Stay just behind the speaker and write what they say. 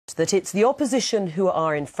that it's the opposition who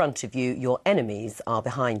are in front of you, your enemies are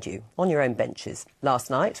behind you, on your own benches. Last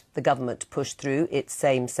night, the government pushed through its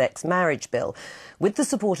same-sex marriage bill, with the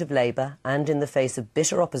support of Labour and in the face of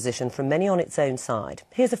bitter opposition from many on its own side.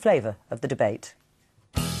 Here's a flavour of the debate.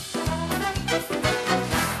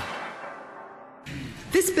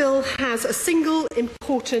 This bill has a single,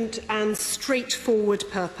 important and straightforward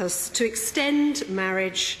purpose: to extend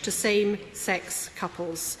marriage to same-sex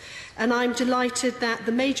couples. And I'm delighted that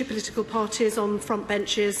the major political parties on front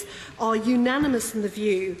benches are unanimous in the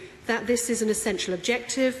view that this is an essential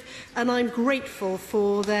objective, and I'm grateful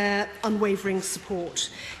for their unwavering support.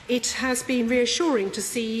 It has been reassuring to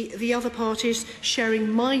see the other parties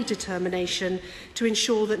sharing my determination to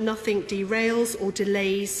ensure that nothing derails or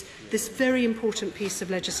delays this very important piece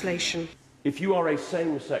of legislation. If you are a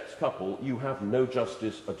same-sex couple, you have no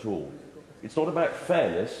justice at all. It's not about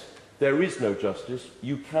fairness. There is no justice.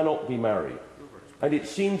 You cannot be married. And it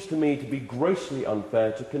seems to me to be grossly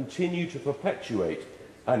unfair to continue to perpetuate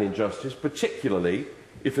an injustice, particularly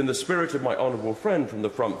if, in the spirit of my honourable friend from the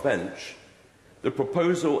front bench, the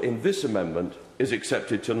proposal in this amendment is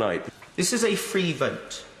accepted tonight. This is a free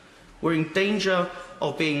vote. We're in danger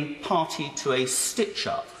of being party to a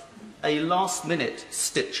stitch-up, a last-minute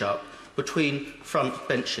stitch-up between front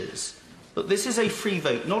benches. But this is a free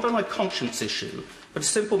vote, not on a conscience issue, but a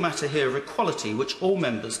simple matter here of equality, which all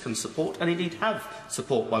members can support, and indeed have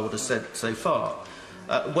support by what is said so far.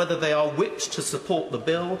 Whether they are whipped to support the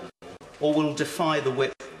bill or will defy the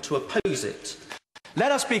whip to oppose it.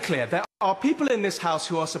 Let us be clear. There are people in this House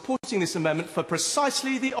who are supporting this amendment for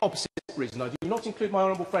precisely the opposite reason. I do not include my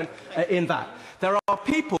honourable friend in that. There are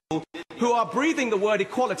people who are breathing the word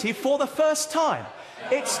equality for the first time.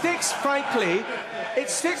 It sticks, frankly,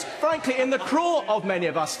 in the craw of many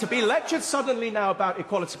of us to be lectured suddenly now about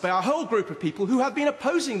equality by a whole group of people who have been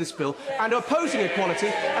opposing this bill and opposing equality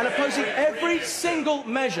and opposing every single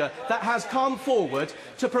measure that has come forward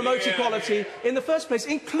to promote equality in the first place,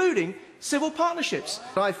 including civil partnerships.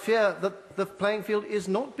 I fear that the playing field is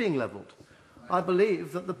not being levelled. I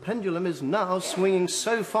believe that the pendulum is now swinging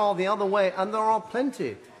so far the other way, and there are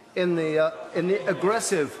plenty in the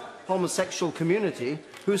aggressive homosexual community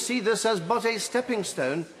who see this as but a stepping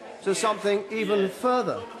stone to something even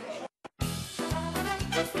further.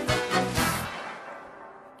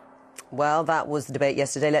 Well, that was the debate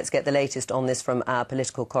yesterday. Let's get the latest on this from our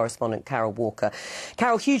political correspondent, Carol Walker.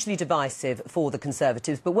 Carol, hugely divisive for the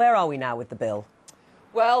Conservatives, but where are we now with the bill?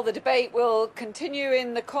 Well, the debate will continue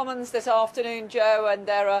in the Commons this afternoon, Joe, and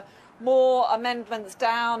there are more amendments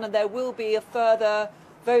down, and there will be a further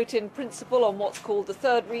vote in principle on what's called the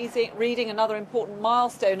third reading, another important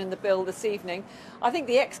milestone in the bill this evening. I think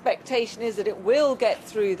the expectation is that it will get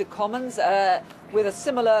through the Commons with a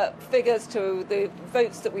similar figures to the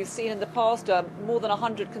votes that we've seen in the past, more than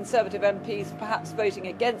 100 Conservative MPs perhaps voting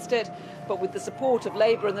against it, but with the support of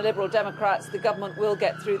Labour and the Liberal Democrats, the government will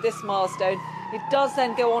get through this milestone. It does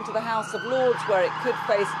then go on to the House of Lords, where it could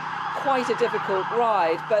face quite a difficult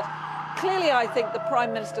ride, but clearly, I think the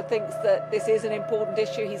Prime Minister thinks that this is an important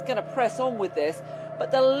issue. He's going to press on with this.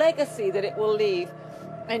 But the legacy that it will leave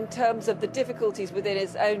in terms of the difficulties within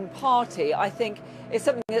his own party, I think, is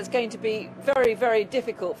something that's going to be very, very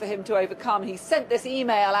difficult for him to overcome. He sent this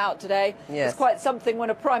email out today. Yes. It's quite something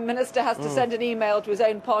when a Prime Minister has to send an email to his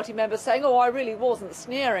own party members saying, oh, I really wasn't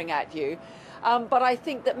sneering at you. But I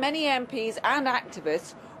think that many MPs and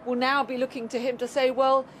activists will now be looking to him to say,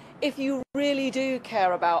 well, if you really do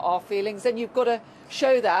care about our feelings, then you've got to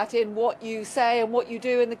show that in what you say and what you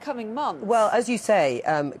do in the coming months. Well, as you say,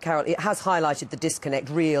 Carol, it has highlighted the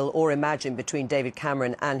disconnect, real or imagined, between David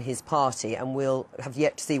Cameron and his party, and we'll have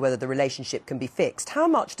yet to see whether the relationship can be fixed. How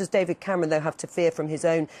much does David Cameron, though, have to fear from his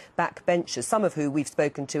own backbenchers, some of who we've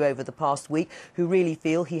spoken to over the past week, who really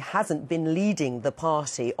feel he hasn't been leading the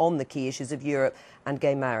party on the key issues of Europe and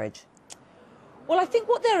gay marriage? Well, I think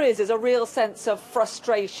what there is a real sense of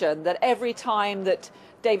frustration that every time that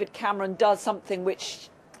David Cameron does something which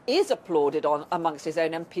is applauded amongst his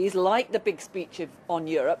own MPs, like the big speech on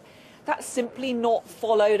Europe, that's simply not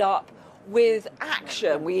followed up with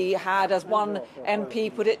action. We had, as one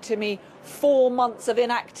MP put it to me, 4 months of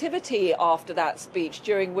inactivity after that speech,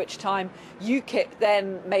 during which time UKIP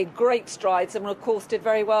then made great strides and, of course, did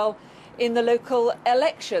very well in the local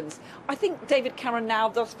elections. I think David Cameron now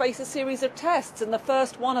does face a series of tests, and the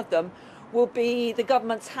first one of them will be the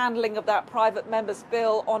government's handling of that private member's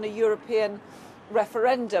bill on a European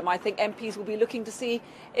referendum. I think MPs will be looking to see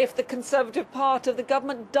if the Conservative part of the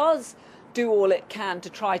government does do all it can to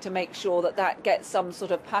try to make sure that that gets some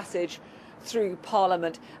sort of passage through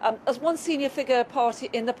Parliament. As one senior figure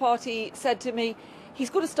in the party said to me, he's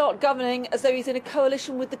got to start governing as though he's in a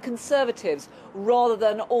coalition with the Conservatives, rather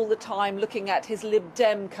than all the time looking at his Lib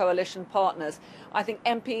Dem coalition partners. I think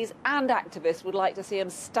MPs and activists would like to see him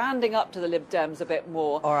standing up to the Lib Dems a bit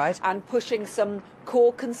more. All right. And pushing some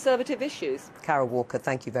core Conservative issues. Carol Walker,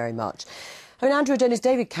 thank you very much. I mean, Andrew Adonis,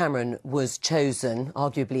 David Cameron was chosen,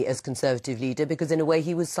 arguably, as Conservative leader because, in a way,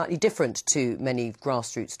 he was slightly different to many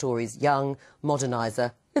grassroots Tories, young, moderniser,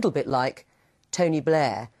 a little bit like Tony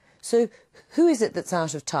Blair. So who is it that's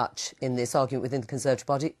out of touch in this argument within the Conservative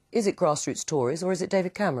Party? Is it grassroots Tories or is it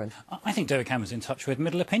David Cameron? I think David Cameron's in touch with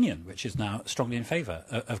middle opinion, which is now strongly in favour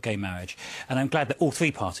of gay marriage. And I'm glad that all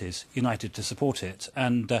three parties united to support it.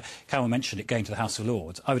 And Carol mentioned it going to the House of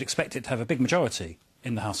Lords. I would expect it to have a big majority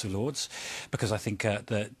in the House of Lords, because I think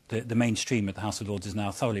the mainstream of the House of Lords is now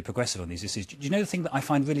thoroughly progressive on these issues. Do you know the thing that I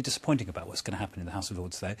find really disappointing about what's going to happen in the House of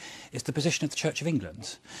Lords, though, is the position of the Church of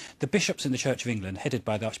England. The bishops in the Church of England, headed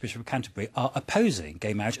by the Archbishop of Canterbury, are opposing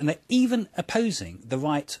gay marriage, and they're even opposing the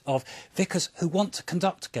right of vicars who want to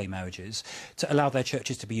conduct gay marriages to allow their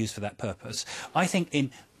churches to be used for that purpose. I think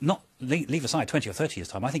leave aside 20 or 30 years'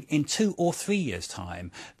 time, I think in 2 or 3 years' time,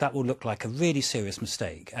 that will look like a really serious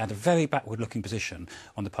mistake and a very backward-looking position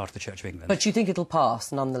on the part of the Church of England. But you think it'll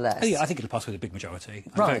pass, nonetheless? Oh, yeah, I think it'll pass with a big majority.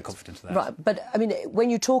 I'm very confident of that. Right, but, I mean, when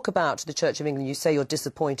you talk about the Church of England, you say you're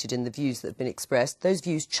disappointed in the views that have been expressed. Those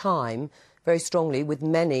views chime very strongly with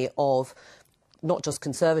many of not just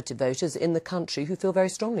Conservative voters in the country who feel very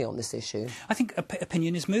strongly on this issue. I think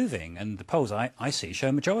opinion is moving, and the polls I see show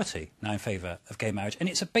a majority now in favour of gay marriage, and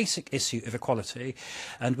it's a basic issue of equality.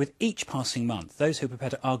 And with each passing month, those who are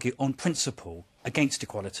prepared to argue on principle against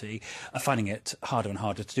equality are finding it harder and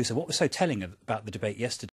harder to do so. What was so telling about the debate yesterday